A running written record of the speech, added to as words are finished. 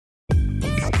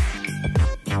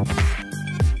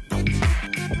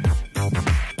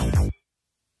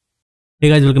Hey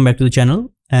guys, welcome back to the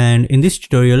channel, and in this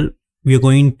tutorial we are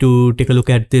going to take a look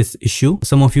at this issue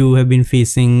some of you have been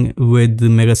facing with the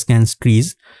Megascans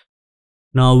trees.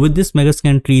 Now with this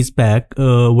Megascan trees pack,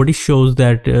 what it shows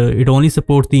that it only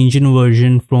supports the engine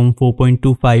version from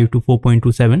 4.25 to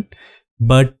 4.27,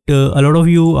 but a lot of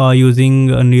you are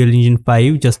using Unreal Engine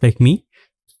 5 just like me,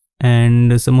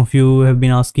 and some of you have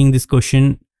been asking this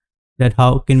question that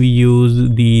how can we use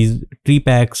these tree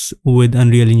packs with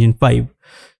Unreal Engine 5.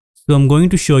 So I'm going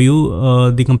to show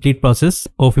you the complete process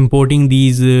of importing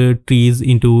these trees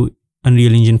into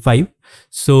Unreal Engine 5.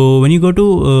 So when you go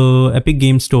to Epic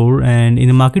Game Store and in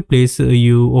the marketplace,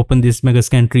 you open this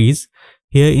Megascan trees.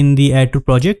 Here in the add to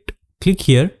project, click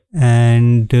here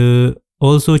and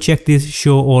also check this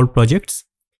show all projects,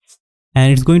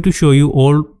 and it's going to show you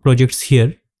all projects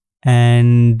here,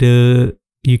 and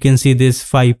you can see this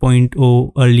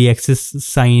 5.0 early access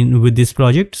sign with this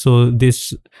project. So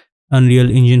this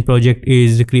Unreal Engine project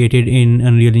is created in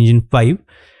Unreal Engine 5,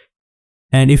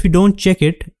 and if you don't check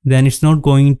it, then it's not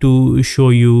going to show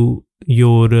you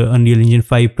your Unreal Engine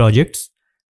 5 projects.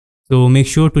 So make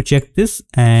sure to check this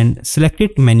and select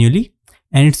it manually,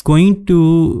 and it's going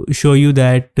to show you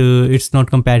that it's not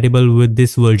compatible with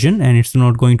this version, and it's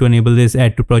not going to enable this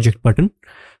add to project button.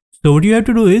 So what you have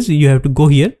to do is you have to go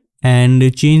here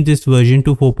and change this version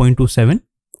to 4.27,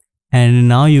 and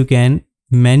now you can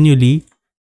manually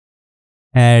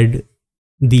add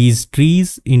these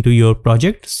trees into your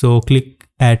project. So click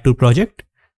add to project,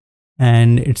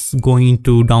 and it's going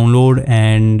to download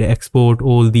and export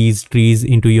all these trees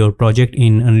into your project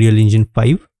in Unreal Engine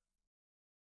 5.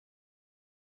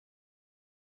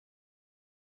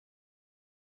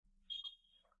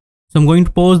 So I'm going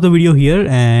to pause the video here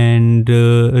and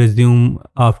resume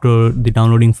after the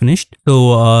downloading finished.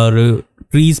 So our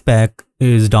trees pack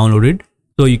is downloaded.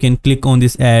 So you can click on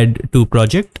this add to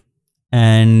project,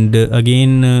 and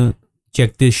again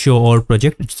check this show all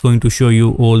project. It's going to show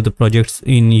you all the projects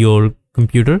in your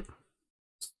computer.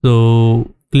 So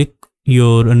click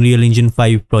your Unreal Engine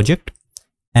 5 project,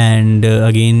 and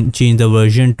again change the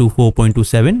version to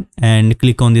 4.27 and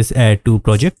click on this add to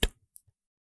project,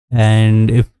 and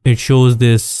if it shows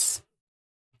this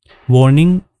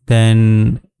warning,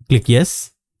 then click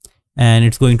yes, and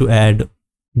it's going to add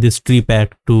this tree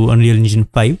pack to Unreal Engine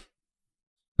 5.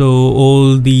 So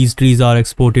all these trees are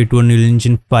exported to Unreal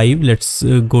Engine 5. Let's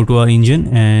go to our engine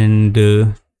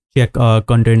and check our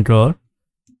content drawer.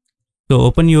 So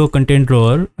open your content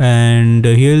drawer, and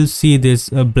here you'll see this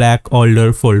black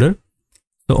alder folder.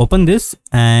 So open this,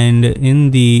 and in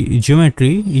the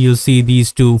geometry you'll see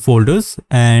these two folders,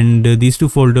 and these two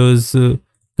folders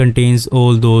contains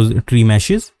all those tree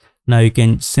meshes. Now you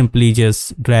can simply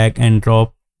just drag and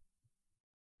drop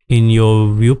in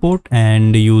your viewport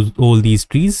and use all these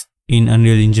trees in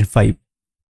Unreal Engine 5.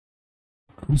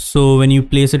 So when you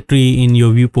place a tree in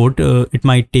your viewport, it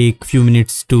might take few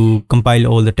minutes to compile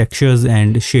all the textures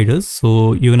and shaders.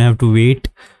 So you're gonna have to wait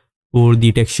for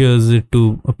the textures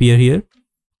to appear here.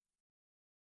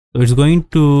 So it's going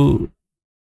to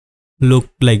look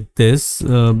like this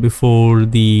before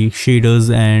the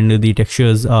shaders and the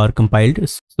textures are compiled.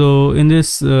 So in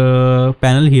this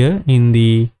panel here in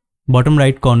the bottom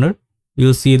right corner,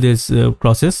 you'll see this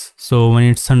process. So when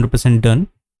it's 100% done,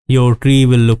 your tree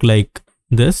will look like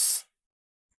this.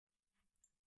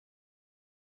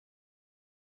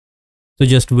 So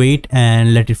just wait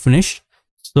and let it finish.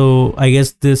 So I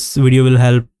guess this video will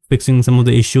help fixing some of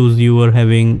the issues you were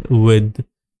having with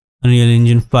Unreal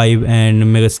Engine 5 and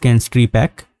Megascans tree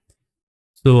pack.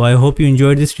 So I hope you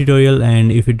enjoyed this tutorial,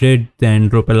 and if you did, then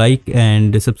drop a like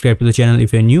and subscribe to the channel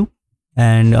if you're new,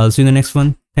 and I'll see you in the next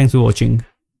one. Thanks for watching.